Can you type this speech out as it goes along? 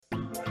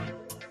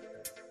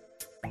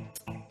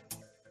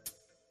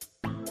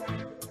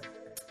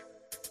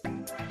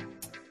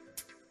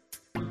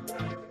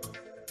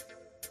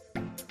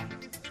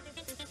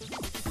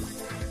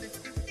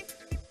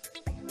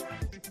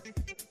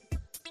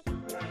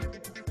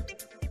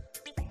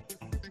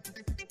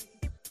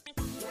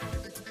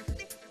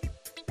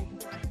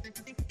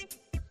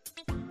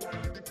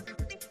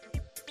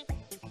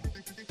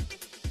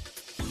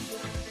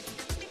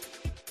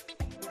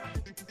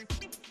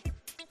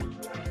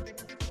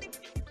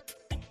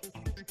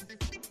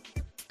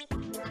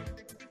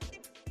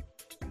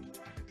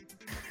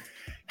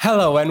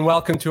Hello and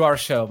welcome to our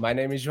show. My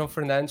name is João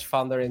Fernandes,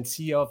 founder and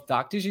CEO of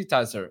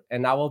DocDigitizer,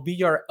 and I will be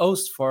your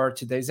host for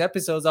today's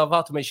episode of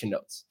Automation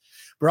Notes.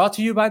 Brought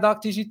to you by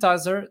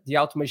DocDigitizer, the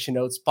Automation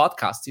Notes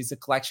podcast is a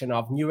collection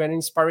of new and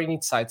inspiring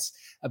insights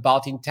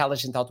about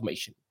intelligent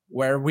automation,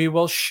 where we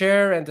will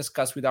share and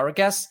discuss with our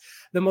guests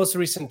the most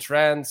recent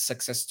trends,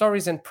 success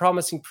stories, and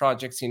promising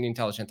projects in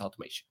intelligent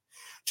automation.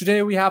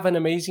 Today we have an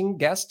amazing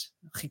guest,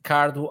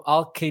 Ricardo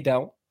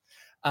Alqueidão,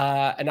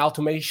 an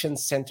automation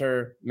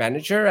center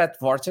manager at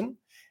Worten.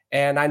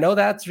 And I know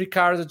that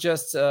Ricardo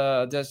just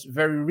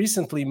very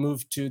recently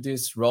moved to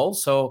this role.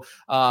 So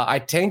I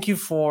thank you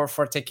for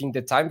taking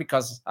the time,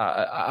 because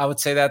I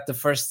would say that the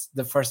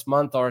first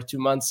month or 2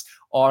 months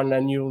on a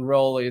new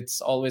role,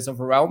 it's always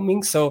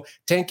overwhelming. So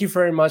thank you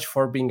very much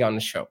for being on the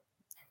show.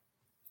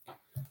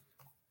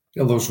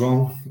 Hello,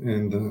 João,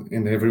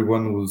 and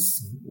everyone who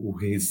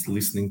is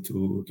listening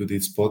to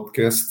this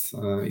podcast.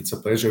 It's a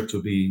pleasure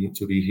to be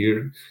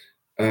here.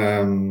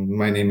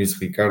 My name is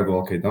Ricardo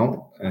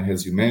Alqueidão.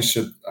 As you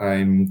mentioned,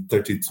 I'm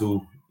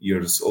 32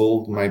 years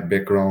old. My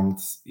background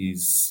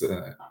is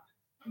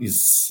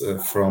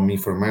from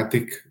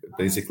informatics,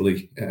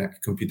 basically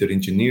computer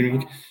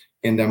engineering,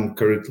 and I'm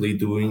currently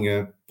doing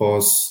a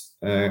post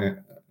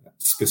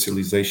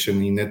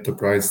specialization in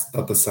enterprise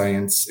data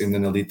science and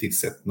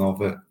analytics at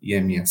Nova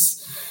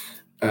EMS.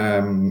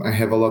 I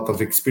have a lot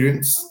of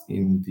experience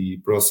in the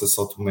process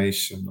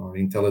automation or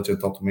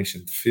intelligent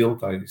automation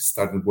field. I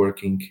started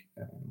working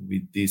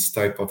with this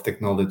type of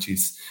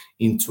technologies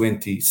in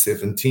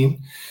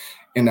 2017,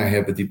 and I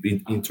have a deep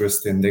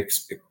interest and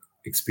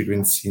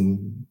experience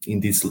in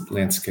this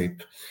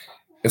landscape.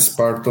 As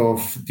part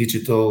of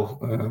digital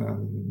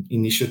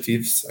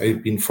initiatives,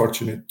 I've been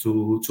fortunate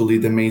to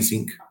lead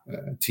amazing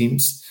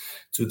teams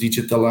to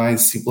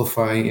digitalize,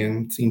 simplify,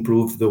 and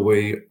improve the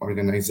way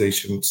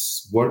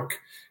organizations work,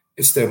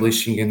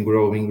 establishing and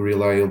growing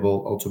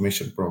reliable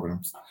automation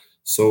programs.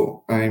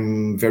 So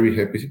I'm very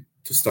happy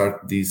to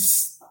start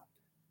this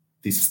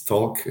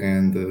talk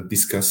and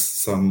discuss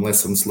some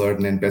lessons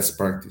learned and best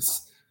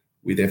practice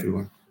with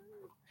everyone.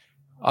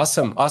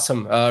 Awesome.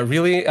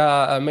 Really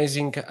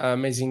amazing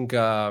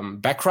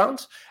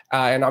background.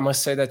 And I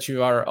must say that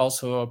you are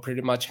also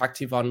pretty much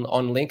active on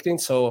LinkedIn.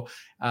 So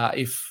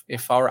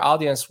if our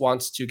audience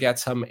wants to get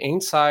some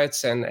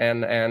insights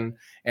and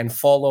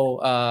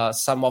follow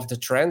some of the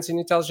trends in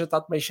intelligent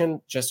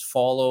automation, just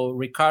follow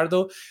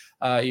Ricardo.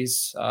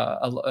 Is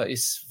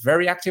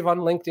very active on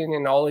LinkedIn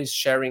and always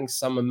sharing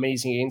some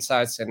amazing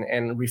insights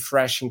and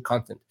refreshing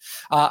content.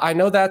 I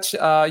know that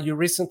you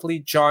recently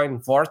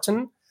joined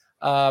Worten.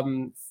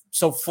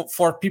 So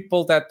for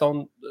people that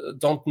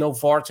don't know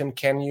Worten,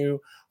 can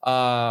you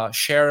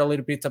share a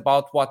little bit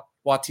about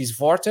what is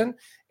Worten,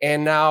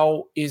 and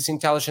now is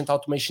intelligent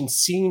automation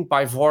seen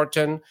by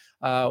Worten,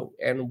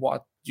 and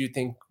what do you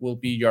think will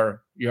be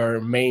your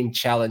main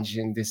challenge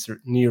in this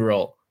new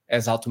role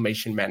as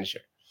automation manager?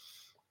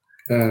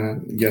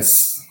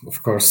 Yes,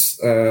 of course.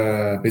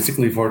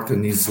 Basically,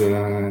 Worten is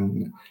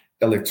an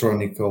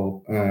electronic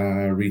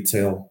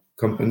retail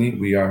company.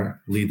 We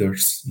are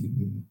leaders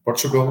in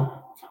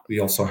Portugal. We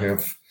also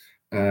have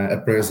a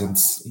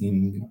presence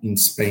in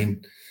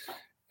Spain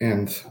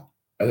and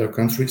other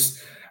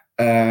countries.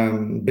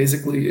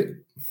 Basically,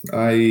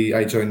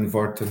 I joined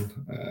Worten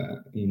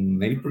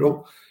in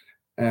April,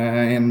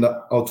 and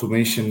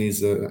automation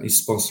is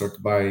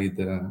sponsored by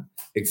the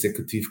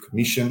Executive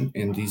Commission,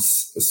 and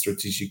is a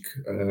strategic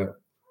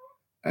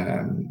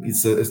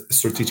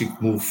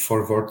move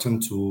for Worten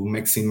to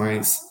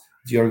maximize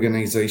the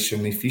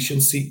organization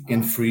efficiency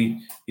and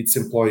free its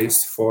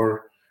employees from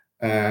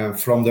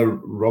the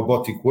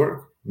robotic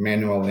work,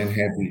 manual and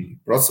heavy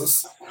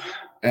process.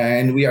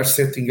 And we are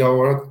setting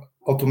our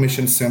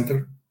automation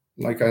center,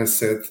 like I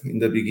said in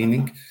the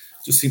beginning,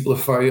 to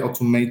simplify,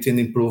 automate, and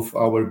improve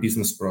our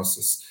business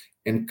process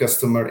and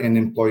customer and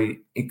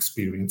employee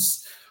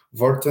experience.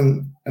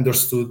 Worten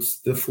understood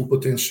the full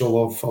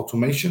potential of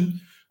automation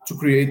to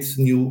create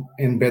new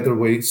and better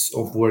ways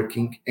of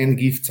working and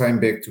give time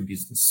back to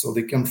business so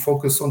they can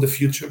focus on the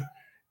future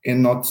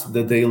and not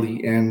the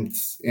daily and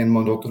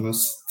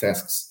monotonous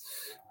tasks,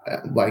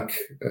 like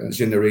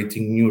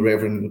generating new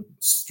revenue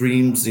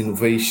streams,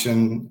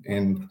 innovation,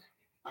 and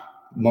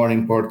more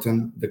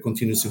important, the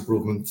continuous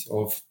improvement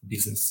of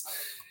business.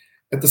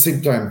 At the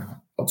same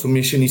time,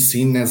 automation is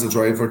seen as a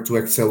driver to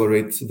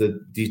accelerate the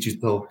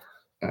digital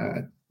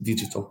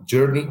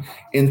journey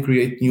and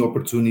create new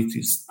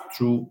opportunities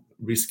through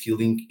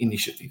reskilling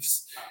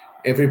initiatives.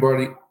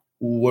 Everybody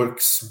who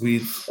works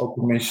with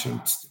automation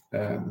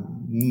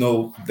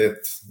know that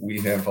we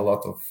have a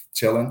lot of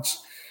challenge.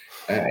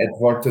 At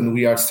Worten,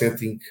 we are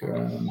setting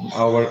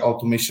our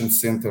automation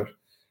center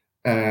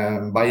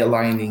by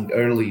aligning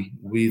early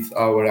with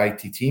our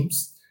IT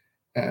teams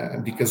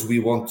because we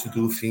want to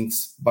do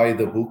things by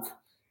the book,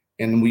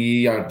 and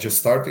we are just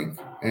starting,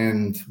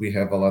 and we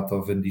have a lot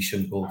of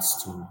ambition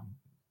goals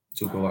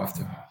to go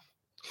after.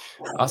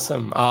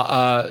 Awesome.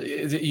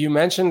 You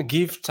mentioned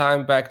give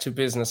time back to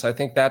business. I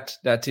think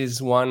that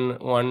is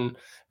one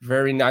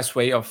very nice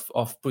way of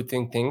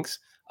putting things.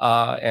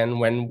 And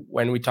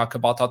when we talk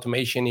about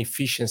automation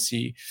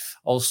efficiency,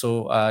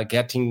 also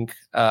getting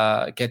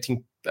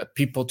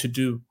people to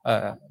do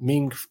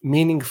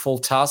meaningful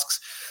tasks,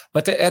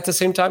 but at the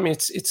same time,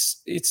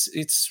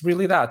 it's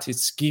really that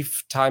it's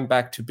give time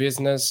back to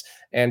business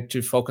and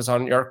to focus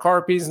on your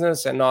core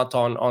business and not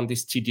on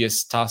these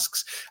tedious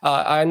tasks.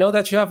 I know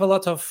that you have a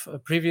lot of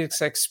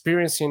previous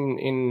experience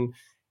in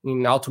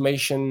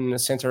automation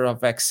center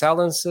of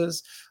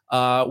excellences,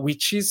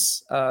 which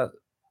is a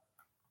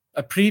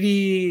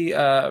pretty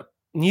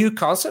new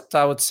concept,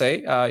 I would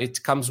say.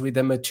 It comes with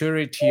the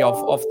maturity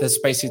of the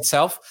space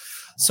itself.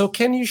 So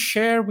can you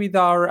share with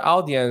our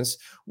audience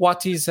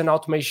what is an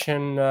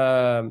automation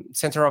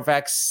center of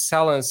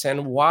excellence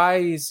and why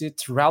is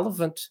it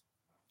relevant?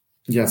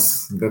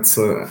 Yes, that's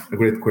a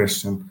great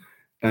question.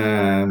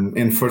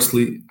 And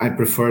firstly, I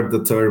prefer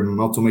the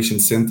term automation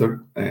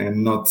center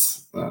and not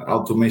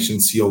automation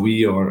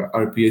COE or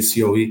RPA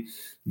COE,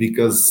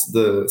 because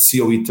the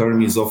COE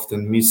term is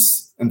often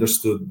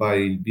misunderstood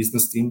by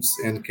business teams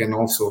and can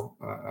also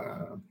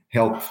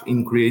help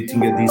in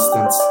creating a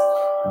distance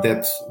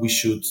that we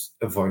should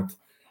avoid.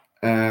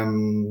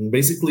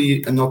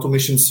 Basically, an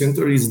automation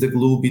center is the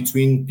glue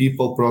between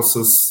people,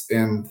 process,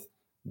 and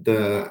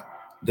the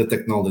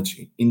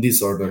technology, in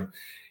this order.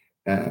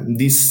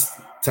 This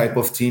type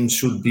of team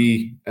should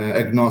be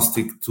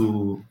agnostic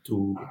to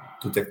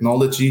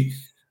technology,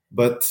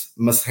 but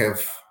must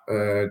have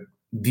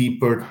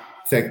deeper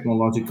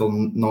technological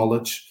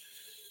knowledge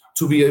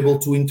to be able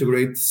to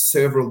integrate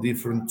several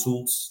different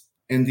tools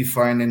and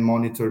define and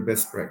monitor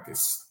best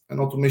practice. An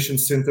automation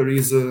center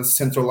is a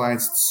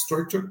centralized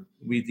structure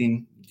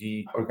within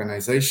the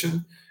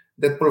organization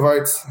that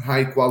provides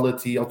high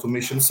quality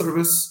automation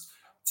service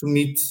to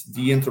meet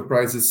the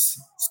enterprise's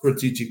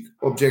strategic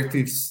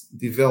objectives,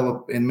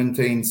 develop and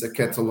maintains a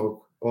catalog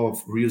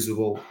of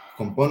reusable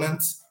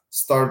components,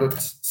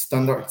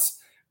 standards,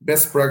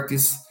 best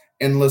practice,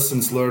 and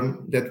lessons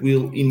learned that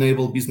will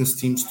enable business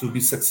teams to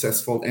be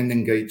successful and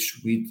engage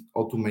with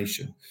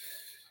automation.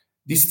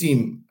 This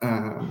team,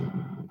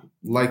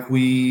 like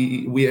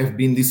we have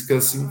been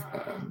discussing,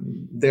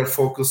 their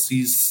focus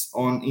is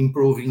on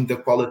improving the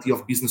quality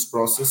of business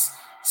process,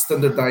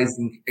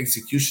 standardizing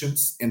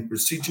executions and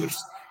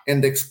procedures,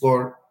 and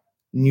explore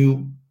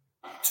new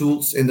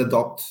tools and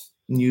adopt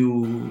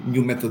new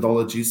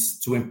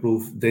methodologies to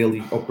improve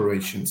daily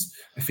operations.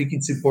 I think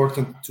it's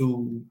important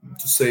to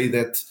say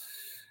that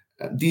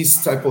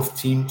these type of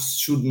teams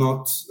should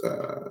not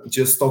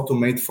just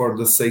automate for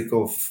the sake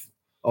of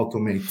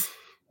automate.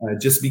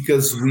 Just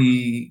because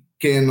we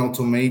can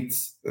automate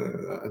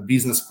a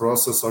business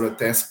process or a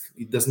task,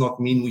 it does not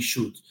mean we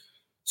should.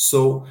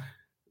 So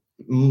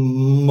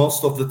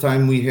most of the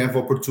time we have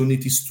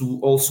opportunities to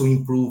also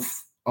improve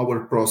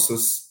our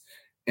process,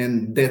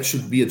 and that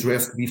should be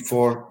addressed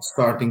before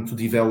starting to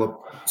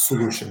develop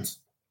solutions.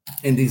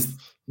 And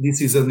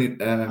this is an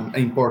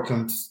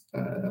important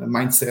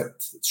mindset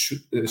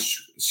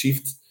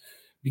shift,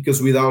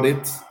 because without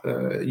it,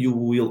 you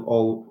will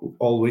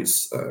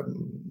always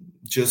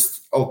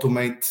just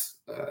automate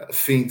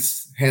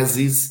things as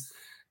is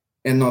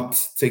and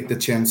not take the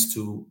chance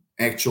to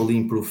actually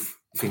improve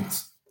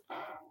things.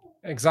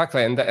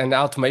 Exactly, and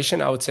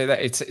automation, I would say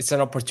that it's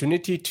an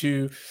opportunity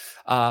to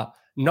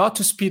not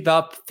to speed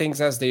up things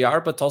as they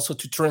are, but also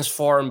to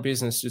transform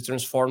business, to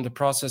transform the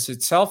process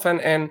itself,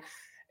 and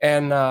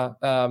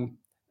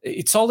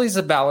it's always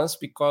a balance,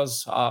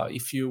 because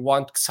if you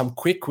want some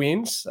quick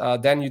wins,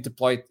 then you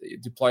deploy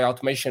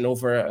automation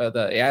over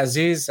the as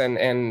is,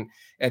 and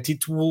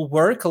it will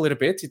work a little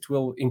bit. It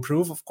will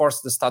improve, of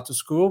course, the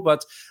status quo.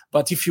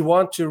 But if you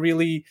want to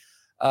really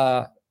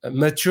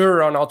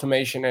mature on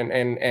automation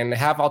and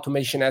have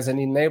automation as an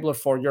enabler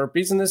for your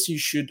business, you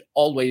should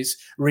always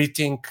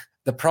rethink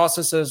the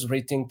processes,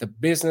 rethink the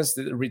business,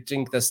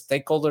 rethink the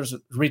stakeholders,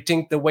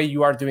 rethink the way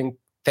you are doing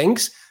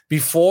things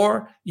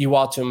before you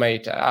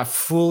automate. I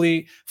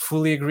fully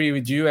agree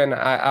with you, and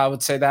I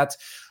would say that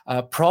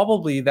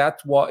probably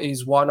that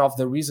is one of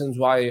the reasons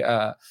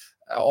why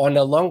on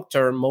a long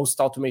term most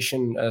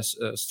automation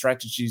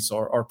strategies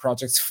or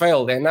projects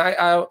failed. And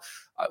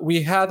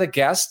we had a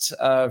guest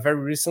very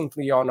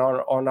recently on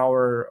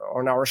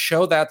our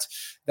show that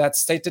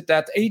stated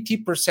that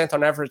 80%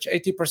 on average,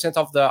 80%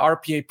 of the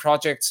RPA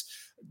projects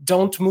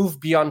don't move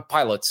beyond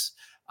pilots.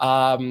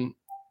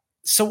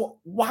 So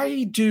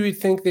why do you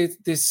think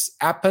that this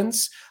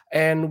happens,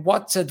 and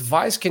what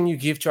advice can you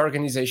give to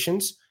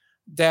organizations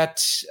that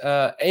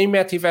aim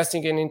at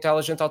investing in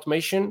intelligent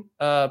automation,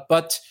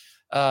 but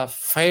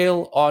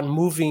fail on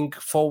moving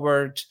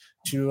forward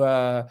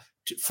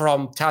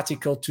from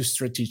tactical to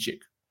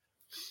strategic?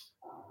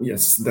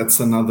 Yes,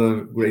 that's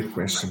another great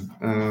question.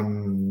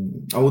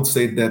 I would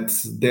say that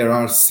there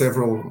are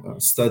several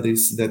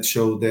studies that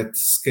show that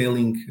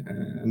scaling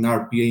an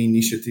RPA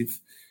initiative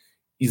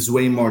is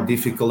way more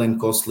difficult and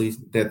costly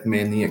than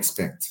many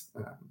expect.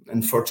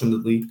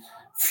 Unfortunately,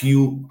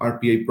 few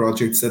RPA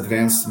projects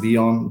advance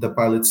beyond the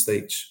pilot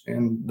stage,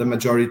 and the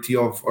majority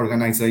of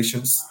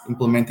organizations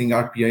implementing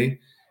RPA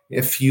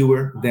have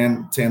fewer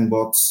than 10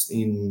 bots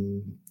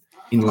in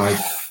in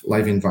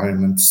live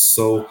environments.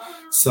 So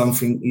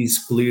something is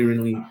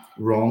clearly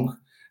wrong.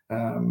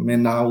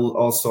 And I will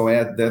also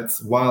add that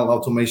while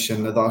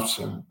automation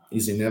adoption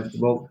is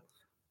inevitable,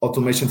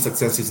 automation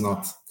success is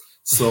not.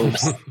 So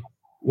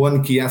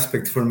one key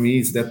aspect for me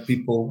is that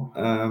people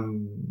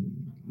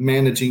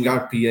managing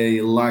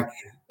RPA like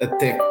a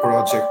tech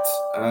project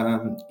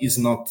is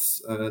not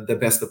the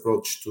best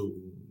approach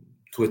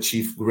to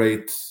achieve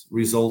great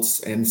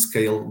results and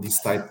scale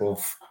this type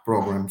of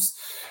programs.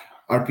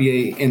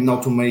 RPA and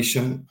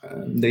automation,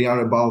 they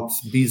are about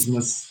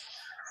business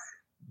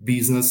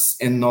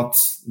and not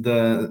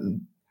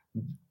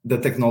the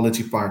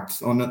technology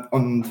part.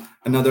 On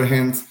another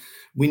hand,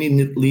 we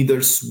need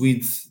leaders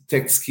with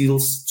tech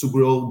skills to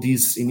grow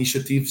these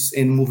initiatives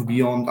and move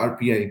beyond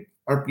RPA.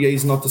 RPA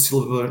is not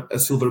a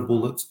silver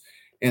bullet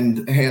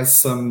and has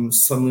some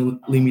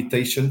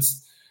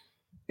limitations,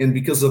 and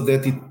because of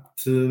that,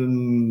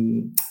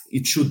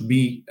 it should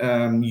be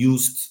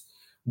used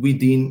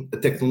within a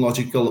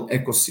technological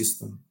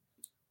ecosystem.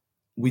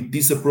 With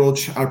this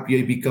approach,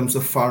 RPA becomes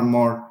a far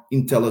more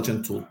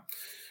intelligent tool.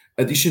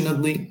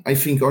 Additionally, I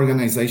think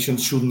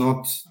organizations should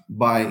not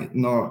buy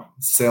nor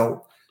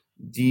sell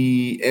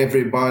the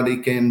everybody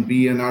can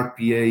be an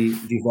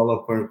RPA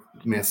developer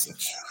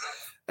message.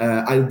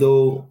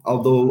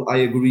 Although I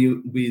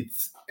agree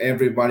with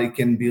everybody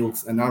can build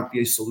an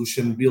RPA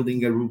solution,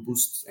 building a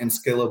robust and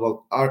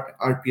scalable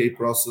RPA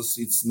process,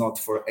 it's not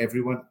for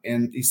everyone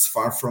and it's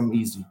far from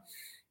easy.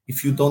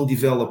 If you don't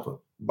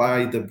develop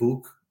by the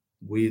book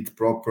with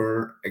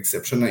proper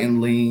exception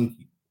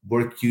handling,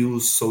 work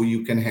queues, so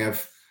you can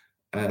have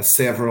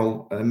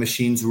several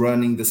machines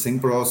running the same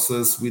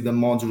process with a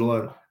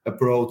modular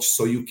approach,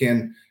 so you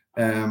can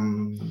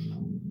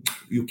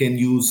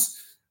use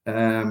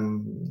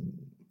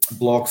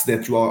blocks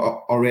that you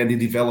are already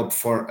developed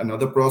for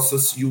another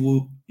process,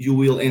 you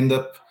will end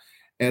up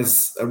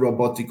as a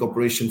robotic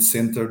operations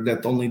center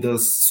that only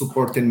does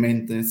support and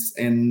maintenance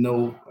and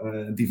no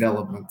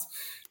development.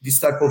 These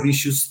type of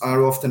issues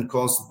are often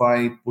caused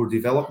by poor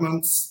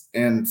developments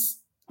and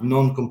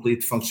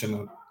non-complete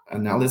functional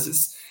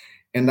analysis.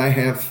 And I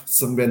have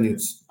some bad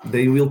news.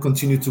 They will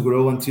continue to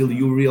grow until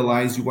you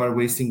realize you are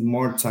wasting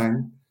more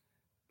time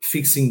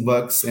fixing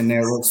bugs and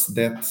errors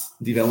than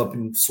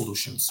developing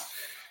solutions.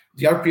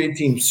 The RPA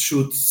teams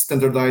should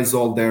standardize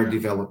all their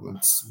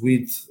developments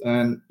with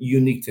a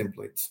unique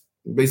template.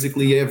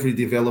 Basically, every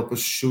developer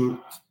should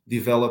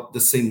develop the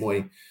same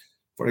way.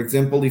 For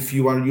example, if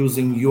you are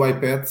using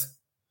UiPath,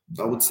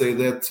 I would say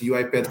that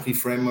UiPath key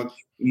framework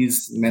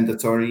is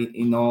mandatory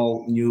in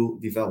all new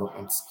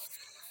developments.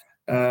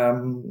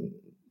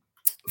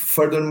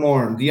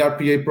 Furthermore, the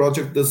RPA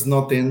project does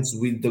not end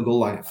with the go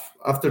live.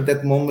 After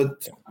that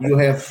moment, you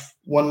have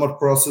one more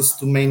process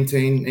to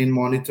maintain and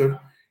monitor,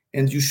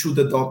 and you should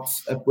adopt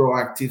a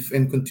proactive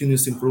and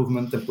continuous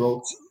improvement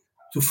approach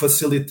to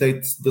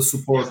facilitate the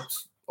support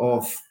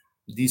of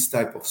these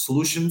type of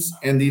solutions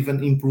and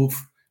even improve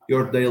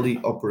your daily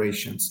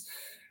operations.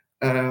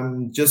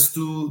 Just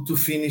to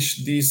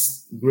finish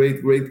these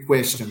great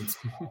questions,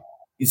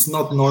 it's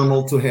not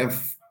normal to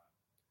have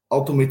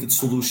automated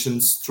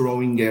solutions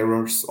throwing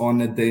errors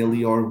on a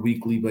daily or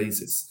weekly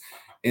basis.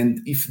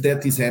 And if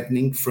that is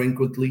happening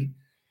frequently,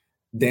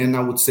 then I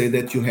would say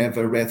that you have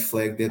a red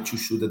flag that you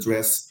should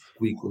address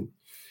quickly.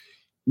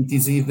 It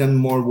is even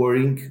more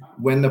worrying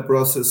when the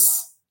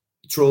process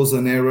throws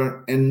an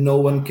error and no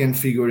one can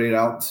figure it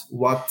out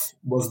what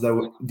was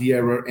the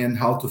error and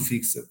how to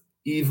fix it,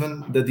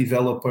 even the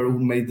developer who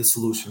made the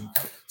solution.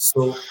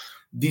 So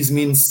this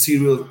means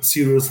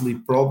seriously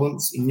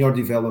problems in your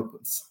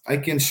developments. I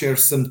can share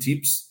some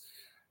tips.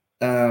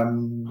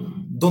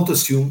 Don't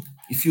assume.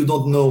 If you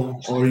don't know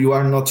or you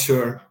are not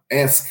sure,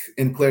 ask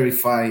and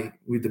clarify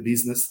with the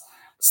business.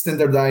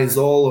 Standardize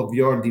all of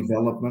your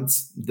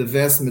developments. The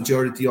vast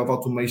majority of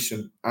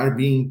automation are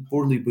being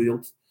poorly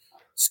built.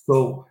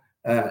 So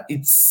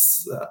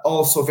it's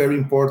also very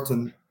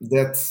important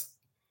that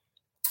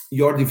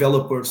your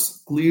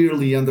developers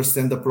clearly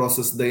understand the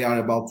process they are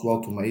about to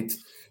automate.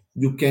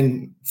 You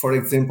can, for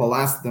example,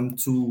 ask them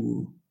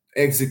to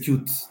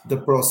execute the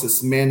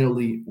process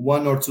manually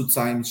 1 or 2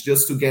 times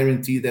just to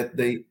guarantee that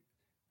they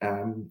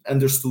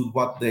understood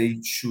what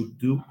they should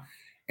do.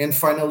 And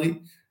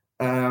finally,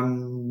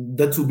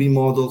 the to-be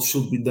model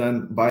should be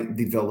done by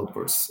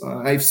developers.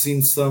 I've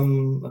seen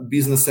some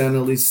business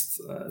analysts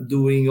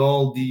doing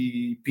all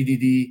the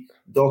PDD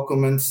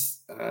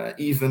documents,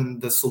 even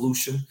the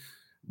solution,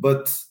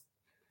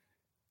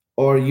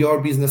 or your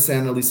business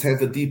analysts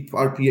have a deep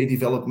RPA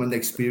development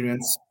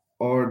experience,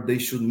 or they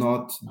should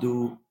not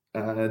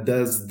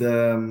does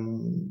the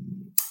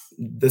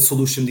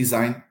solution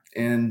design,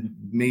 and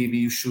maybe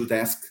you should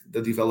ask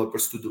the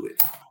developers to do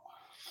it.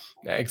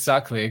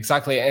 Exactly.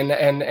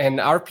 And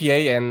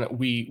RPA, and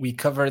we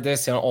covered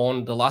this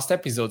on the last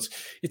episodes.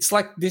 It's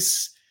like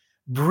this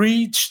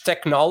bridge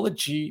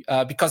technology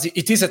because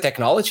it is a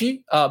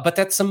technology, but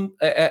at some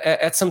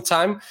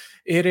time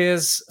it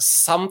is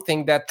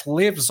something that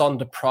lives on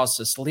the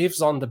process,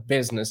 lives on the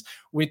business,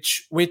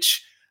 which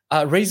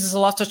raises a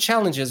lot of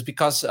challenges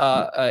because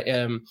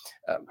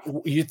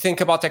you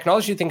think about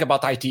technology, you think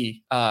about IT,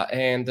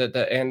 and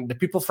the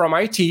people from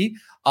IT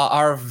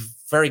are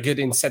very good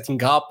in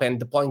setting up and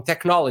deploying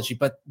technology.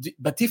 But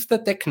if the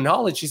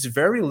technology is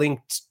very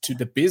linked to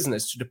the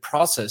business, to the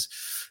process,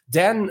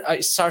 then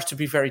it starts to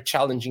be very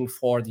challenging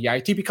for the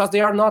IT because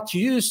they are not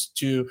used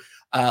to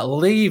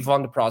live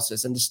on the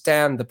process,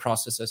 understand the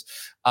processes.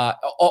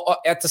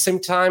 At the same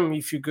time,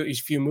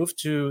 if you move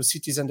to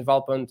cities and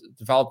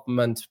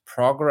development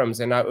programs,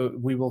 and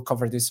we will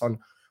cover this on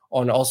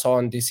also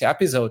on this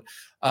episode,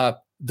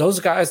 those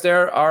guys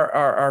there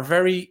are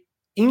very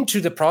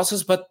into the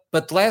process,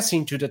 but less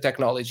into the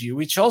technology,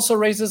 which also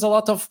raises a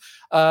lot of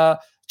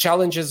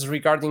challenges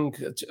regarding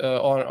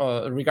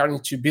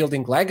to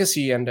building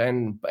legacy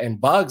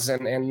and bugs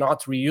and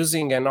not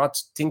reusing and not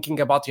thinking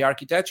about the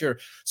architecture.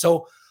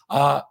 So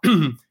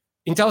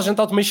intelligent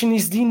automation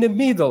is in the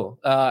middle,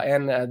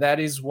 and that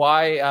is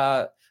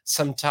why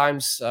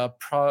sometimes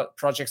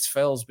projects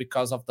fails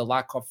because of the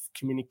lack of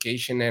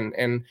communication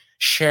and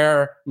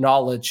share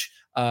knowledge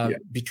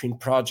between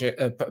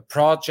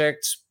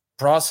projects,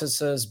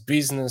 processes,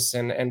 business,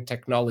 and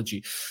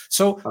technology.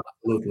 So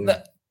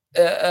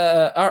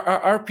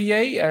our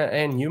RPA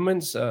and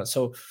humans,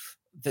 so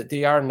that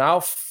they are now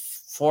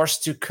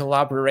forced to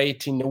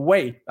collaborate in a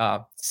way,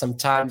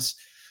 sometimes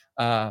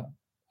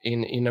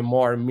in a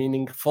more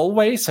meaningful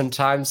way.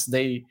 Sometimes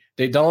they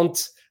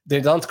don't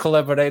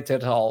collaborate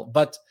at all.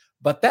 But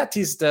that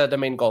is the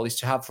main goal, is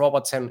to have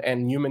robots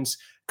and humans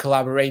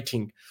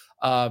collaborating.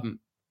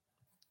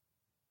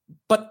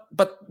 But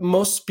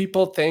most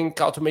people think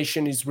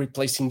automation is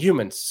replacing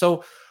humans.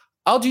 So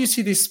how do you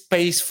see this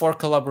space for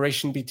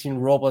collaboration between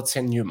robots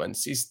and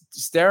humans?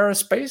 Is there a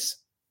space?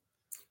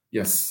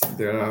 Yes,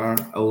 there are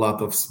a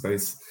lot of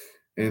space.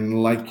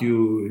 And like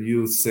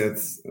you said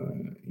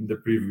in the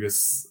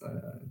previous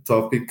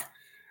topic,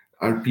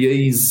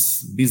 RPA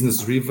is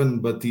business driven,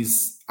 but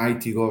is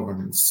IT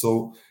governance.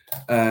 So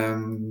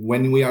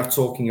when we are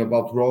talking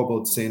about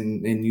robots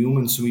and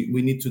humans,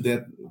 we need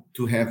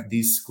to have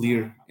this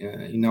clear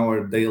in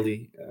our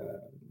daily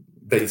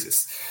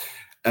basis.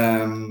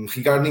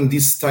 Regarding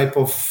this type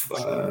of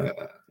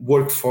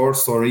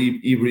workforce or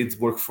hybrid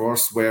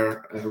workforce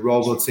where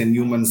robots and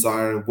humans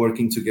are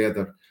working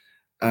together,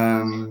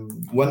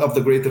 one of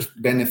the greatest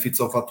benefits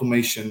of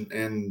automation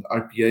and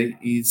RPA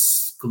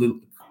is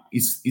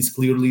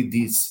clearly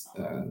this,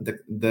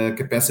 the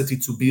capacity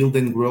to build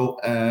and grow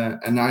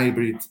an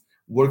hybrid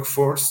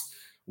workforce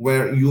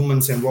where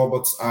humans and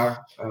robots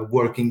are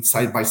working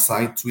side by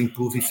side to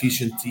improve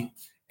efficiency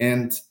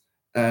and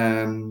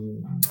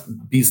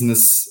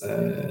business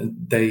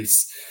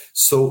days.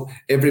 So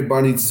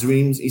everybody's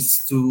dreams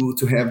is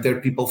to have their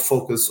people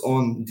focus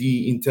on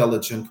the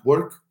intelligent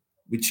work,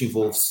 which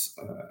involves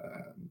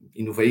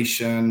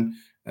innovation,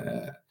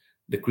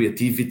 the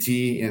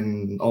creativity,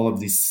 and all of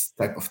these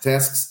type of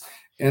tasks.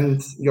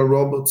 And your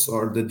robots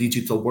or the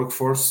digital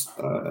workforce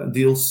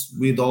deals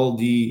with all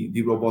the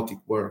robotic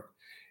work.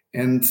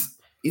 And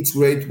it's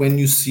great when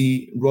you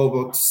see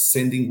robots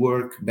sending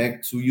work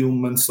back to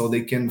humans so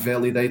they can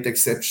validate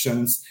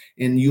exceptions,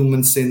 and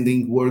humans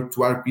sending work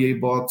to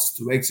RPA bots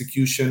to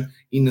execution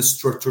in a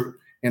structured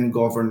and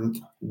governed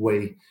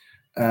way.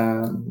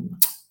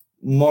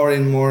 More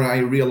and more, I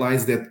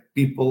realize that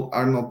people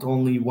are not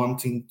only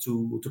wanting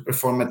to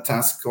perform a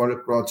task or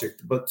a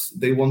project, but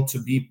they want to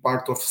be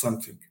part of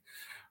something.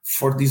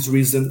 For this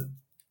reason,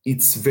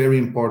 it's very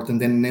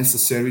important and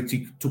necessary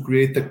to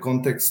create a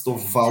context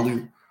of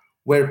value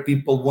where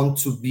people want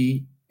to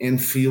be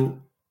and feel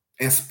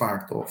as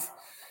part of.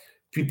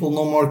 People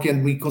no more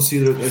can be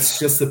considered as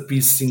just a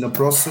piece in the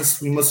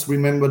process. We must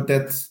remember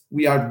that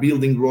we are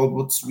building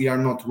robots, we are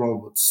not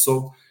robots.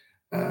 So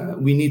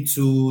we need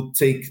to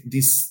take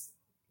this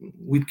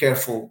with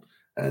careful,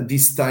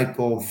 this type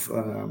of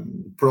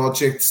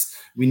projects.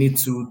 We need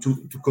to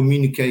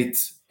communicate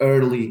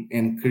early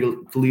and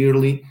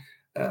clearly,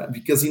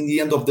 because in the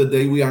end of the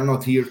day, we are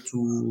not here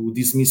to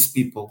dismiss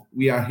people.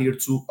 We are here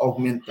to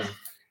augment them.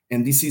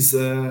 And this is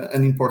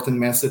an important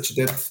message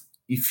that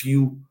if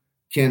you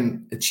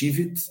can achieve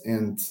it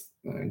and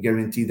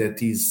guarantee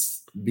that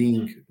is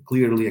being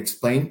clearly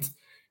explained,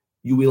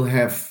 you will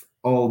have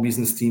all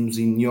business teams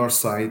in your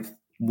side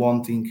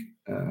wanting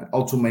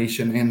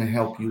automation and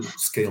help you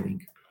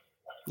scaling.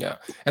 Yeah,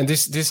 and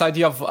this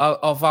idea of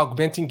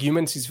augmenting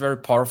humans is very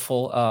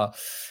powerful,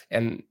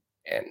 and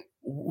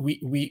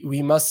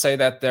we must say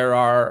that there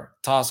are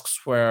tasks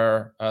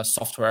where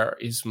software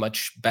is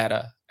much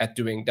better at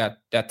doing that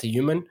the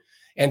human,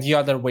 and the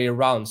other way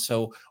around.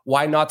 So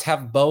why not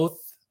have both?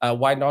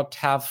 Why not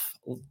have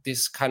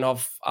this kind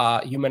of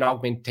human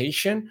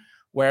augmentation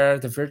where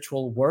the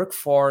virtual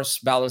workforce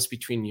balance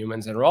between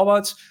humans and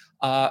robots,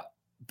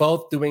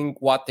 both doing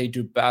what they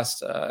do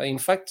best? In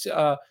fact,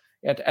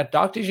 at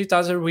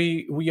DocDigitizer,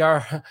 we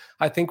are,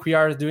 I think we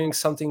are doing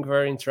something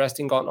very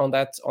interesting on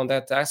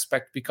that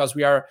aspect, because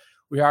we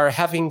are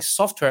having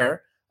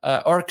software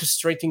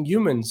orchestrating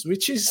humans,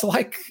 which is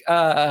like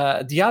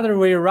the other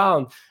way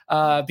around,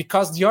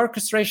 because the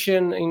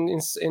orchestration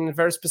in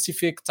very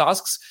specific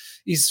tasks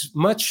is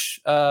much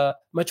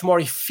more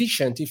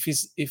efficient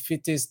if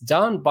it is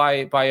done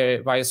by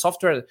a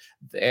software,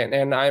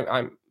 and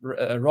I'm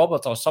a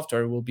robot or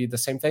software will be the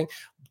same thing,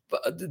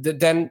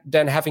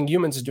 than having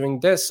humans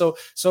doing this. So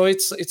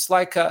it's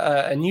like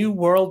a new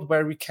world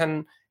where we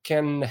can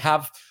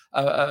have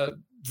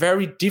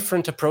very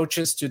different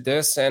approaches to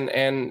this, and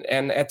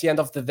at the end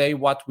of the day,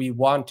 what we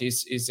want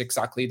is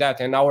exactly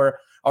that. And our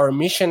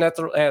mission at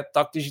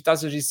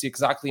DocDigitizer is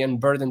exactly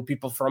unburden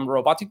people from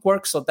robotic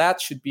work. So that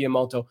should be a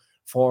motto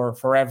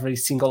for every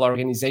single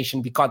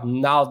organization, because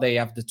now they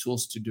have the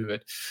tools to do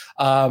it.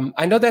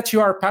 I know that you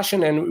are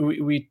passionate, and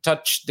we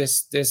touched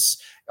this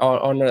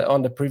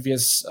on the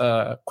previous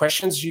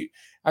questions.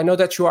 I know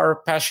that you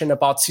are passionate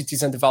about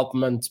citizen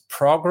development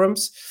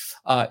programs.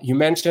 You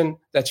mentioned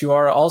that you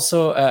are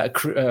also a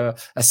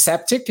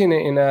skeptic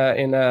in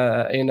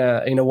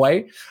a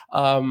way.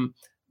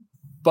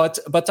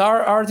 But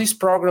are these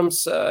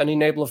programs an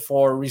enabler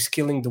for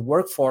reskilling the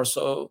workforce?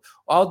 So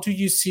how do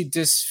you see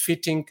this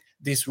fitting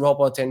this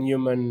robot and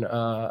human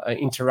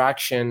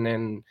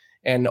interaction,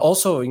 and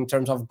also in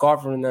terms of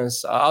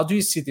governance? How do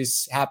you see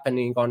this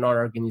happening on our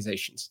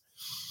organizations?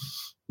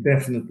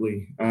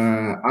 Definitely.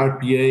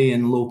 RPA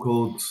and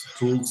low-code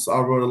tools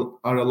are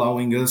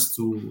allowing us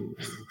to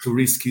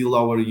reskill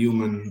our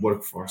human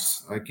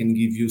workforce. I can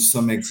give you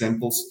some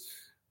examples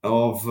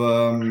of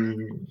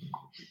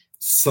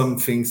some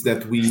things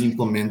that we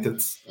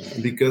implemented,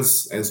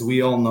 because as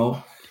we all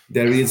know,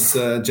 there is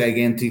a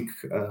gigantic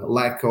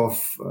lack of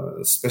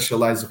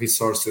specialized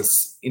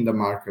resources in the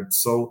market.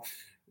 So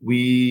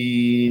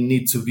we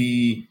need to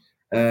be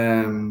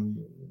to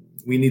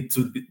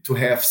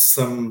have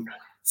some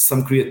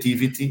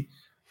creativity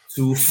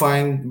to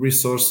find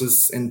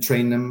resources and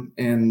train them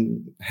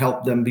and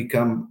help them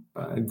become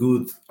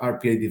good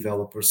RPA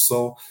developers.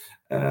 So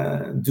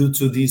due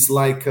to this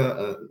lack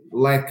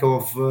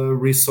of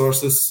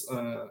resources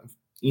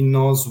in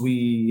NOS,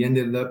 we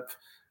ended up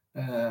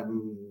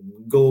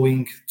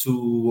going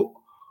to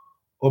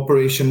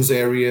operations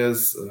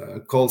areas,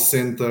 call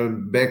center,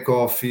 back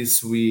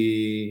office.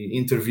 We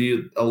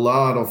interviewed a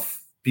lot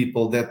of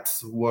people that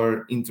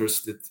were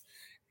interested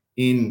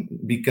in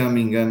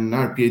becoming an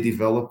RPA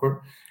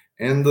developer,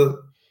 and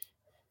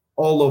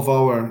all of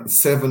our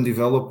 7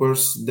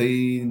 developers,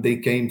 they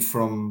came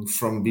from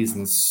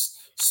business.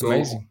 So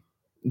amazing.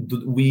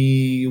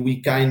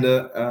 We kind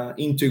of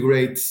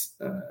integrate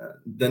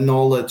the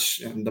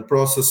knowledge and the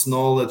process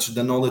knowledge,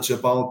 the knowledge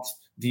about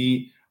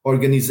the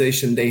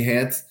organization they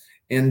had,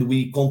 and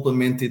we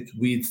complement it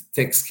with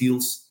tech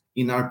skills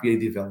in RPA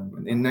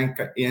development.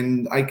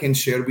 And I can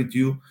share with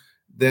you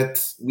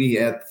that we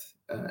had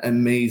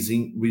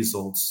amazing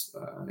results,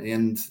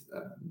 and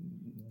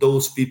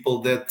those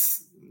people that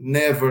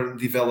never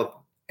developed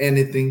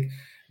anything,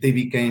 they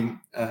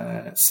became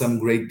some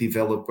great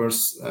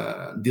developers,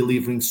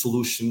 delivering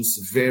solutions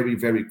very,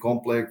 very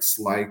complex,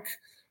 like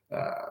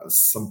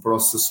some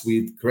process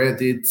with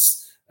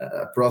credits,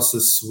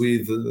 process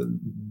with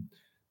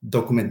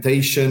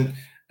documentation,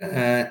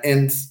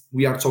 and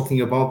we are talking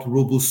about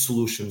robust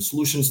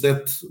solutions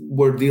that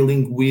were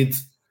dealing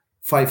with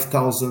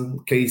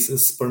 5,000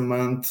 cases per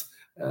month,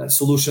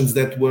 solutions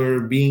that were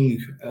being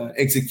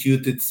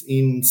executed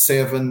in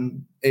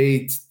 7,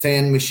 8,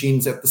 10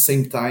 machines at the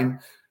same time.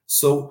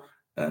 So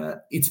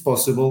it's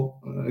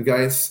possible,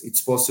 guys,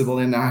 it's possible.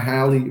 And I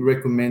highly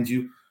recommend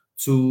you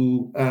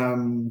to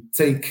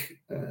take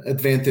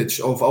advantage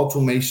of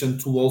automation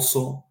to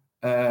also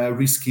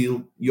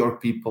reskill your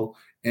people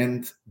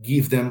and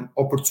give them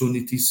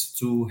opportunities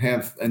to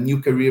have a new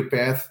career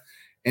path.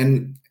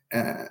 And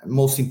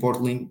most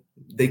importantly,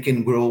 they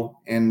can grow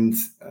and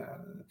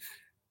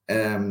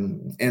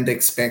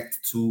expect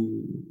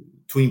to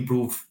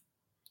improve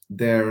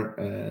their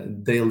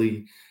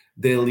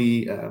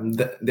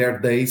their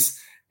days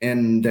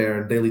and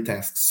their daily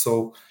tasks.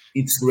 So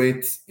it's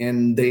great,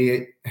 and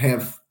they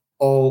have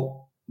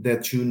all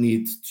that you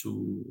need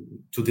to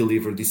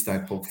deliver this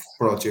type of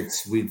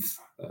projects with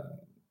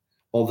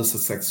all the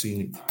success you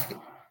need.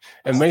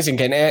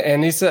 Amazing,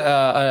 and it's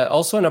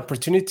also an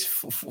opportunity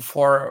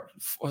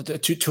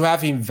to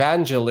have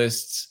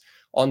evangelists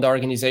on the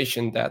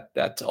organization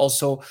that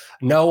also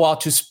know how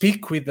to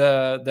speak with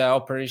the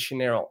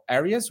operational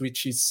areas,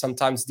 which is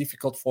sometimes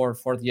difficult for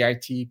the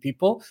IT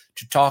people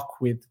to talk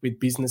with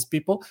business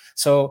people.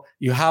 So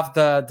you have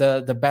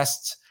the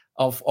best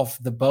of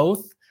the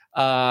both,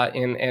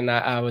 and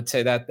I would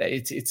say that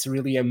it's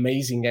really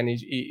amazing, and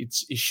it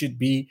should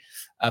be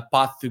a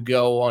path to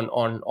go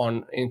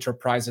on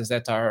enterprises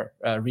that are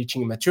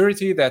reaching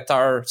maturity, that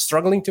are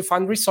struggling to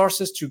find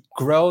resources to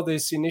grow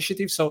this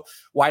initiative. So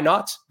why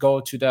not go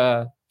to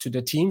the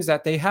teams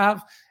that they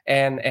have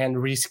and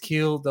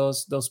reskill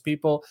those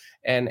people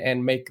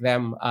and make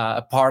them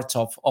a part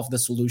of the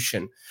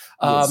solution.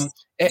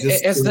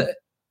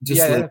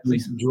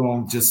 Please,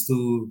 João, just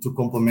to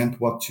complement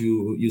what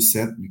you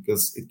said,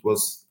 because it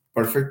was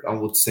perfect. I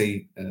would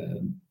say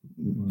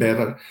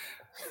better.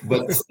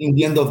 But in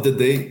the end of the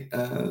day,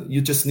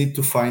 you just need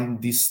to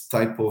find this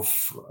type of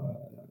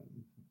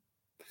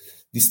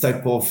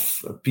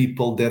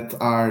people that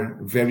are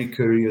very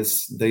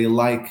curious. They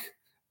like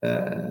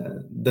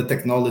the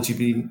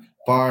technology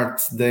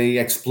part. They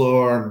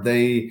explore.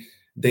 They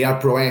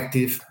are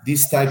proactive.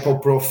 This type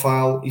of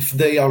profile, if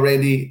they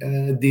already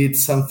did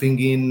something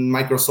in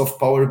Microsoft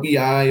Power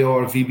BI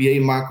or VBA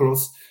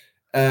macros,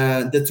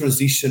 the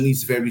transition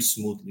is very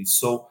smoothly.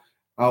 So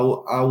I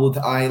would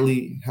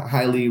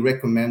highly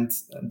recommend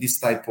this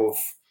type of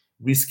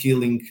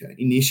reskilling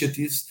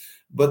initiatives.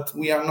 But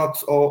we are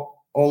not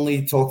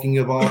only talking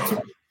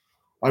about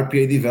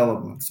RPA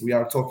developments. We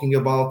are talking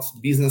about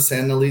business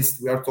analysts.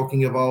 We are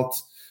talking about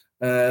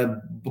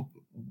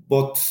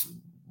bot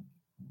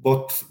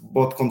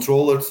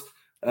controllers,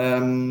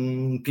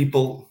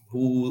 people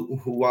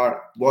who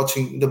are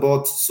watching the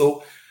bot.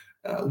 So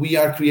we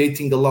are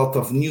creating a lot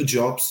of new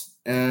jobs,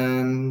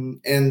 and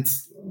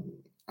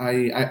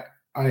I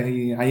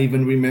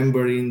even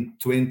remember in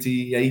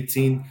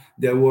 2018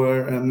 there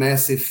were a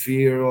massive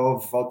fear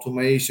of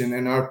automation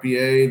and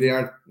RPA. They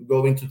are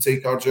going to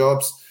take our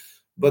jobs,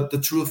 but the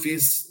truth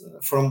is,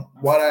 from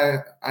what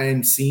I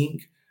am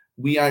seeing,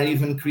 we are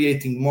even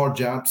creating more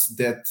jobs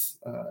that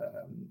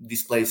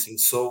displacing.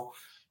 So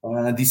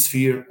this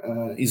fear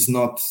is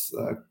not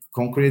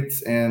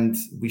concrete, and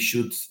we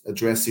should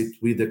address it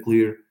with a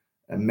clear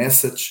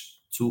message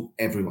to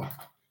everyone.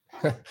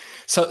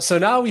 So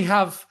now we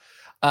have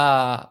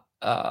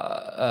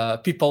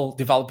people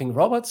developing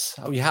robots.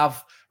 We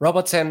have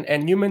robots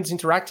and humans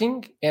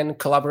interacting and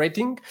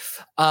collaborating,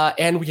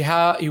 and we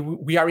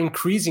are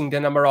increasing the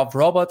number of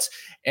robots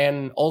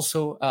and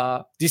also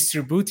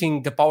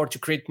distributing the power to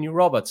create new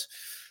robots.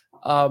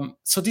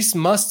 So this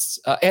must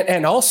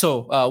and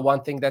also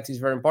one thing that is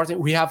very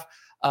important: we have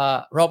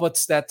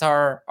robots that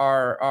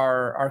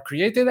are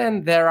created,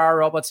 and there are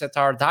robots that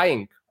are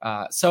dying.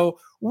 So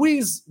who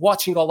is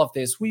watching all of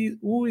this?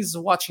 Who is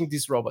watching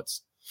these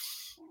robots?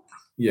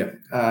 Yeah,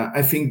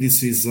 I think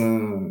this is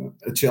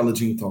a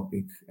challenging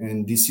topic,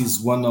 and this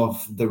is one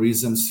of the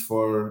reasons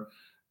for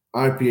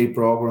RPA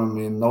program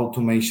and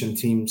automation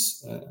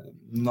teams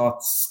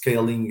not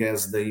scaling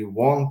as they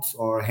want,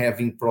 or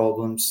having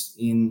problems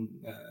in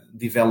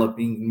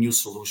developing new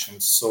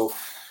solutions. So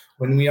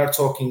when we are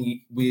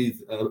talking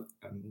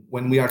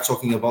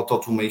about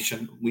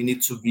automation, we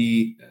need to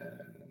be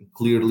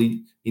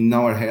clearly in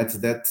our heads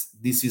that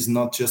this is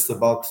not just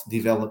about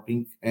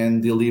developing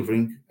and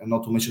delivering an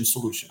automation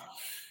solution.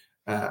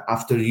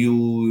 After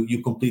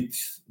you complete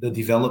the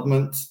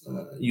development,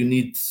 you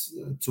need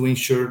to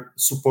ensure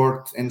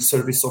support and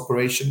service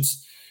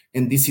operations,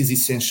 and this is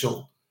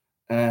essential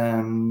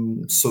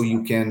so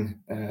you can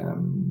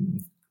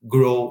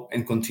grow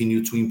and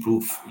continue to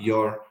improve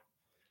your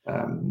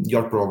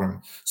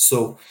program.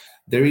 So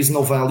there is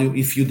no value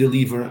if you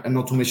deliver an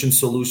automation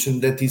solution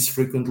that is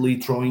frequently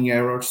throwing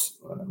errors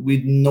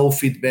with no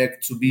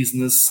feedback to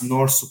business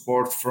nor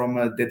support from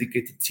a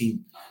dedicated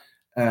team.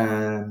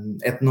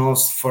 At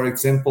NOS, for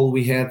example,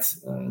 we had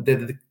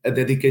a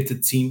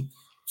dedicated team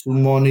to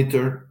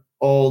monitor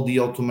all the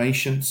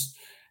automations,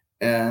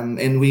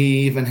 and we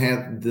even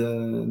had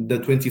the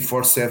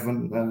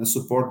 24/7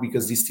 support,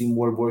 because this team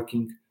were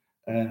working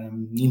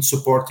in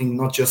supporting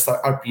not just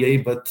RPA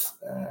but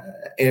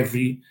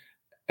every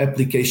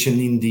application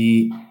in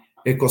the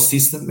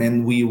ecosystem,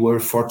 and we were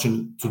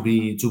fortunate to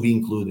be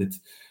included.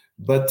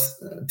 But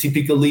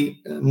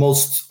typically,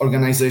 most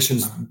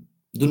organizations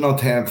do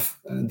not have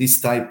this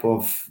type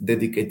of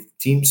dedicated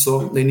team,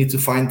 so they need to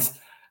find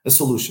a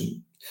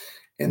solution,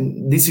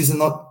 and this is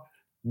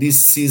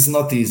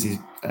not easy.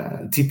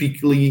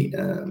 Typically,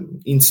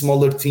 in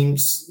smaller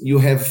teams, you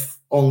have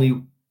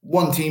only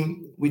one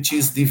team which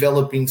is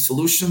developing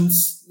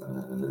solutions,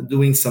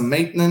 doing some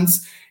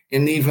maintenance,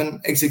 and even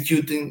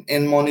executing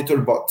and monitor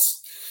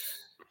bots.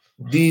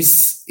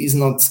 This is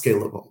not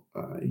scalable.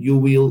 You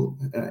will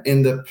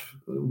end up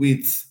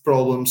with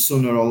problems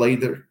sooner or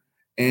later,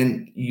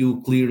 and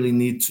you clearly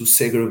need to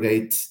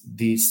segregate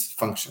these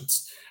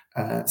functions.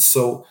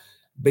 So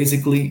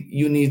basically,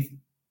 you need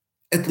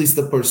at least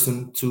a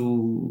person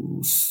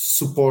to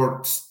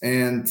support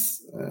and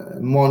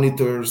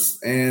monitors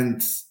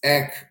and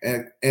act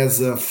as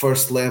a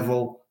first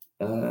level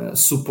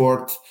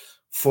support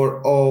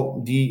for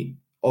all the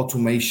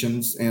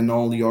automations and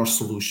all your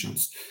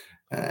solutions.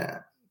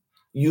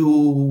 You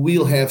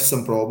will have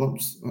some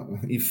problems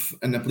if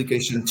an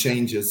application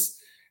changes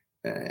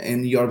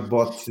and your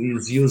bot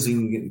is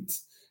using it.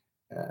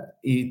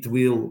 It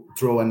will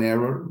throw an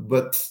error,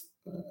 but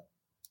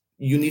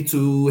you need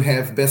to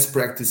have best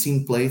practice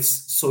in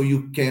place so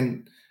you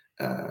can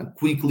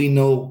quickly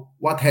know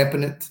what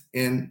happened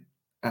and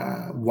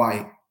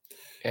why.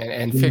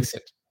 And fix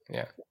it.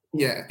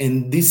 Yeah,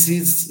 and this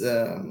is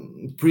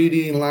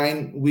pretty in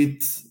line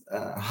with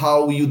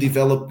how you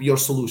develop your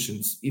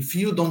solutions. If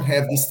you don't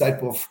have this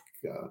type of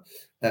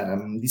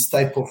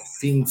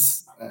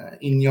things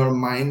in your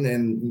mind,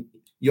 and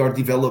your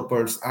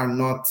developers are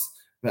not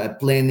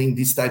planning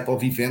this type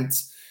of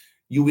events,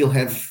 you will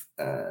have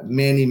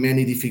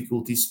many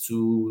difficulties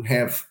to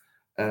have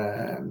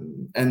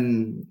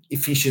an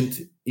efficient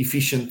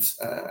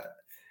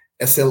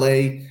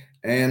SLA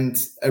and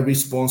a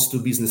response to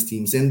business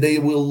teams, and they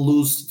will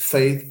lose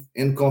faith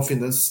and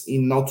confidence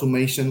in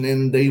automation,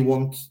 and they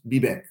won't be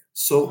back.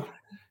 So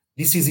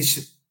this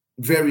is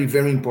very,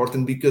 very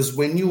important, because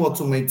when you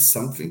automate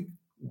something,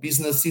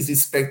 business is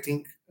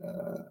expecting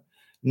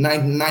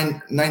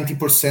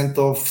 90%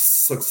 of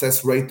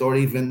success rate, or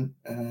even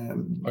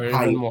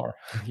higher. Even more.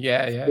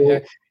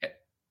 Yeah.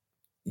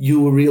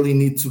 You really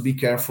need to be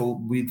careful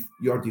with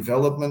your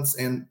developments,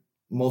 and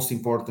most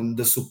important,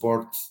 the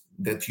support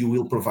that you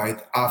will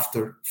provide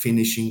after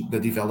finishing the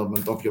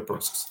development of your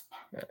process.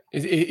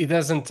 It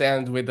doesn't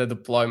end with the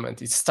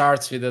deployment. It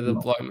starts with the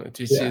deployment,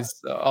 which is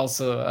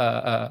also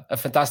a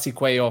fantastic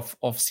way of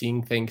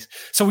seeing things.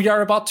 So we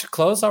are about to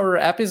close our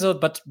episode,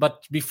 but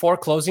before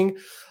closing,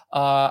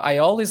 I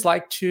always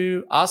like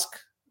to ask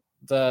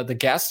the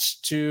guests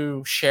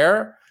to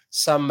share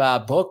some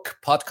book,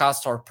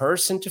 podcast, or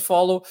person to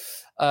follow,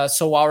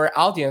 so our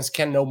audience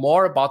can know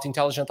more about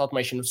intelligent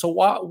automation. So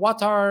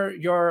what are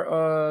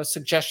your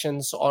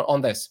suggestions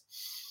on this?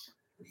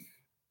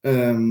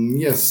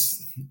 Yes,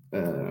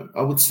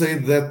 I would say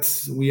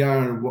that we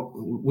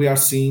are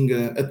seeing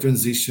a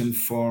transition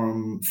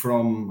from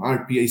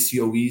RPA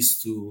COEs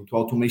to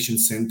automation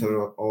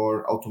center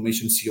or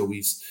automation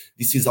COEs.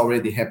 This is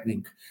already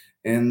happening,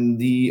 and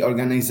the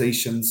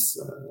organizations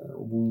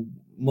who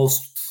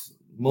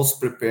most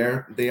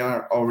prepare, they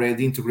are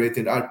already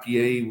integrated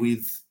RPA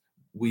with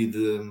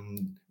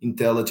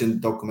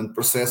intelligent document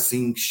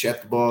processing,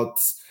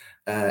 chatbots,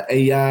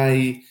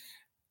 AI,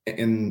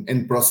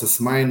 and process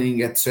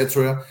mining,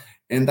 etc.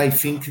 And I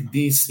think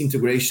this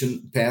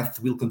integration path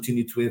will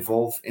continue to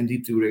evolve and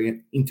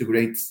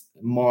integrate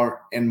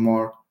more and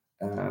more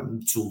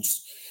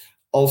tools.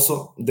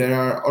 Also, there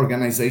are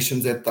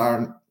organizations that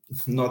are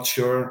not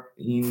sure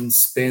in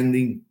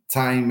spending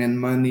time and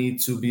money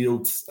to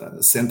build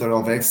a center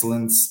of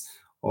excellence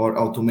or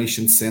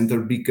automation center,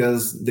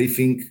 because they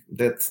think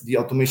that the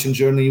automation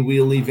journey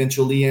will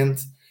eventually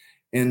end,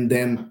 and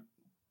then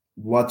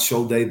what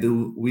shall they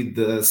do with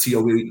the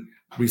COE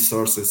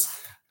resources?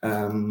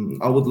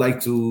 I would like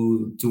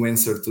to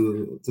answer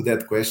to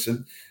that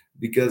question,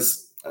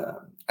 because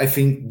I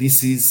think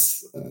this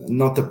is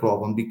not a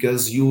problem,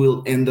 because you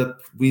will end up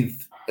with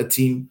a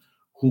team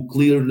who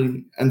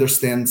clearly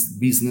understands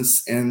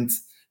business and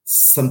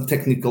some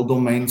technical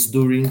domains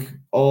during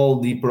all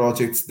the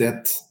projects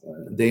that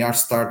they are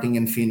starting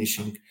and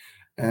finishing,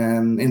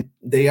 and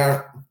they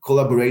are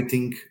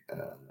collaborating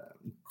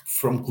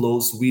from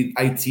close with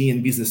IT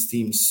and business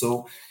teams.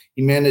 So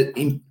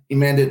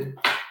imagine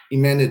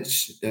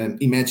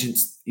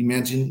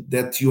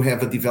that you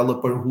have a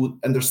developer who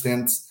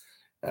understands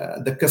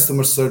the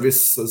customer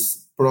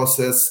services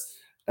process,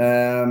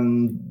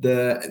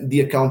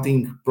 the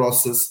accounting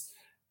process.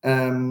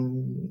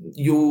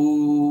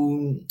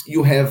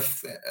 You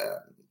have,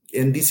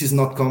 and this is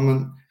not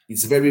common,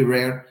 it's very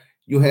rare,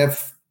 you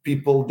have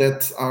people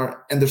that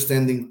are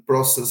understanding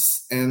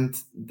process and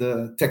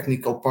the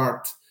technical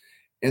part,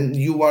 and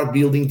you are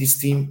building this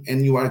team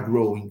and you are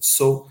growing.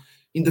 So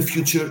in the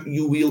future,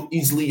 you will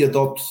easily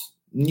adopt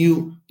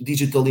new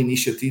digital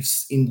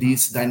initiatives in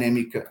this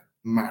dynamic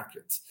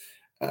market.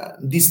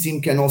 This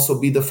team can also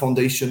be the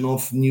foundation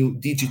of new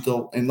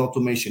digital and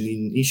automation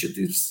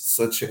initiatives,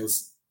 such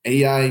as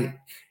AI,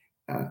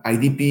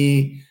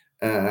 IDP,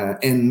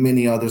 and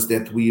many others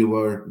that we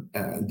were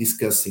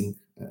discussing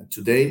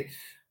today.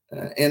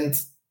 And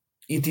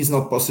it is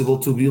not possible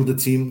to build a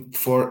team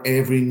for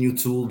every new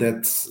tool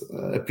that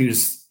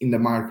appears in the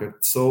market.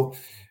 So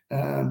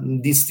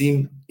this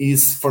team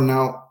is for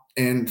now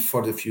and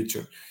for the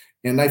future.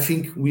 And I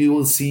think we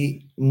will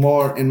see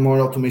more and more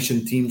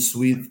automation teams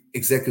with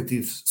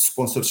executive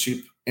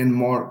sponsorship and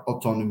more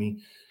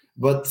autonomy.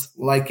 But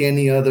like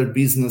any other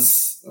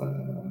business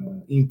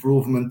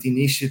improvement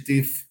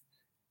initiative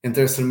and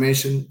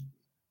transformation,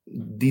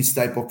 these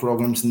type of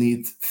programs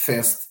need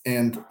fast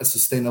and a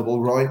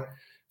sustainable ROI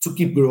to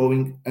keep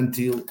growing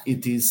until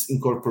it is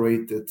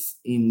incorporated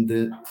in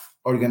the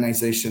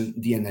organization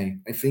DNA.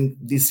 I think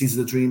this is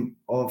the dream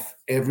of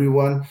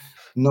everyone,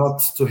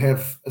 not to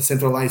have a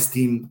centralized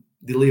team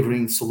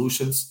delivering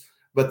solutions,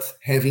 but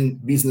having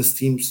business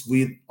teams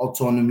with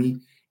autonomy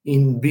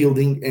in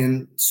building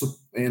and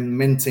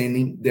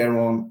maintaining their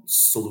own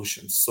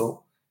solutions.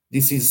 So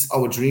this is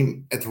our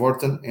dream at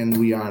Worten, and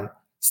we are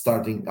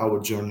starting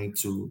our journey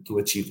to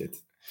achieve it.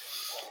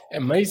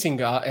 Amazing,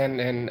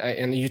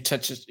 and you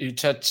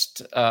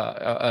touched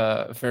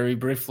very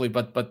briefly,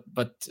 but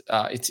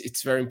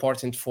it's very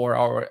important for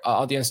our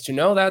audience to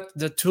know that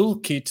the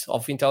toolkit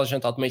of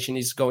intelligent automation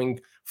is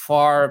going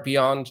far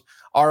beyond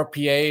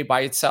RPA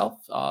by itself,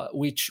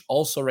 which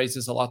also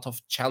raises a lot of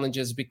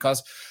challenges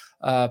because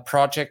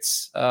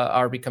projects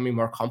are becoming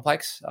more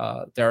complex.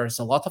 There's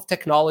a lot of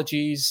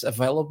technologies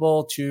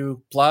available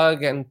to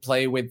plug and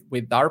play with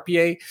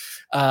RPA.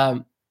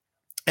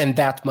 And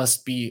that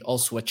must be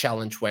also a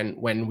challenge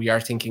when we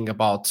are thinking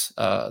about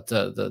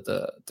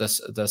the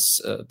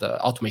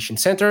automation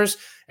centers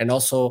and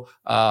also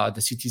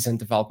the citizen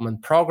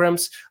development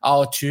programs,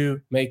 how to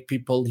make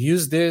people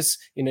use this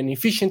in an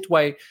efficient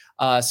way.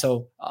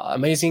 So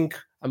amazing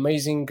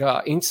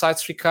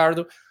insights,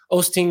 Ricardo.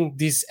 Hosting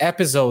this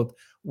episode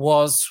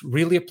was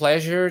really a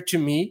pleasure to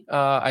me.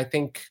 I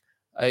think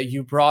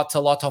you brought a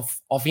lot of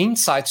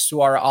insights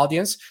to our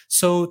audience.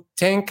 So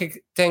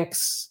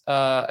thanks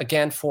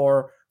again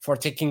for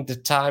taking the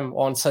time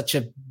on such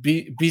a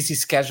busy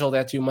schedule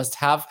that you must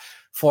have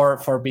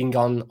for being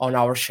on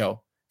our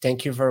show.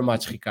 Thank you very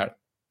much, Ricardo.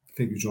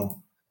 Thank you,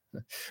 John.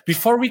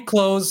 Before we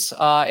close,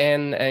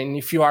 and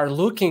if you are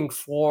looking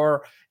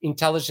for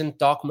intelligent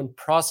document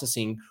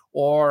processing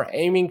or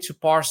aiming to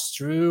parse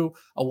through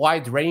a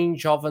wide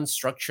range of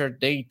unstructured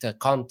data,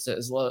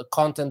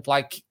 content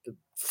like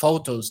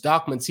photos,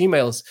 documents,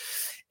 emails,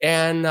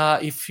 and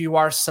if you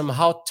are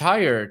somehow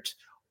tired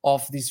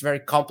of these very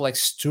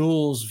complex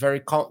tools,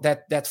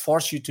 that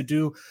force you to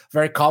do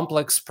very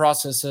complex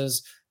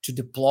processes, to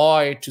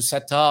deploy, to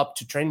set up,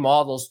 to train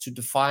models, to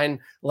define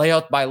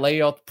layout by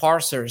layout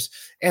parsers,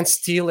 and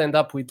still end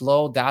up with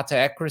low data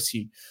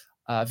accuracy,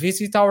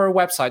 visit our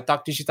website,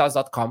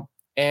 DocDigitizer.com,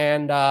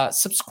 and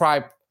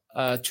subscribe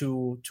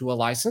to a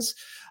license.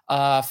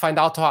 Find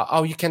out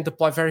how you can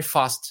deploy very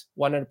fast,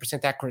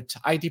 100% accurate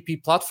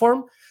IDP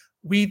platform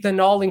with an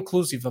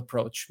all-inclusive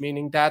approach,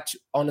 meaning that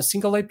on a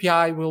single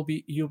API,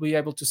 you'll be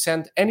able to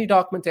send any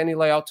document, any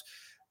layout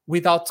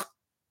without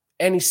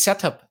any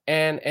setup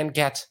and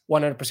get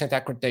 100%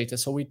 accurate data.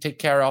 So we take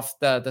care of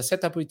the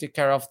setup, we take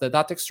care of the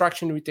data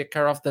extraction, we take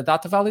care of the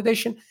data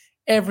validation,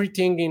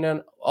 everything in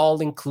an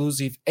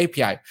all-inclusive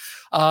API.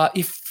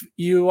 If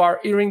you are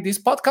hearing this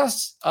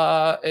podcast,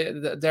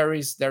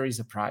 there is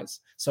a prize.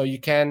 So you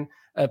can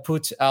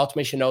put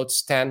Automation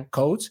Notes 10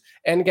 code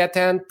and get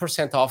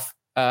 10% off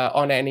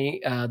on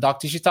any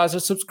DocDigitizer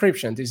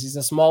subscription. This is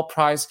a small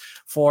prize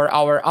for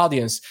our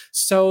audience.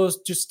 So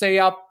to stay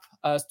up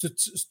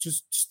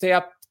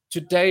to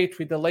date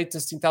with the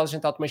latest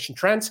intelligent automation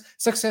trends,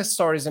 success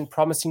stories, and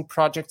promising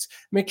projects,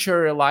 make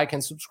sure you like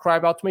and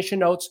subscribe Automation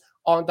Notes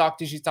on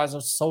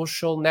DocDigitizer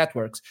social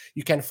networks.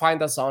 You can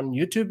find us on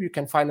YouTube, you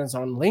can find us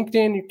on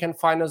LinkedIn, you can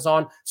find us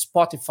on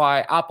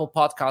Spotify, Apple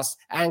Podcasts,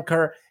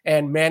 Anchor,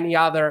 and many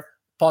other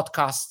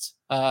podcast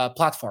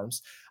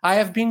platforms. I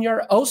have been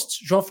your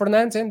host, João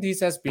Fernandes, and this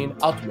has been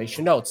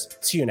Automation Notes.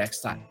 See you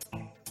next time.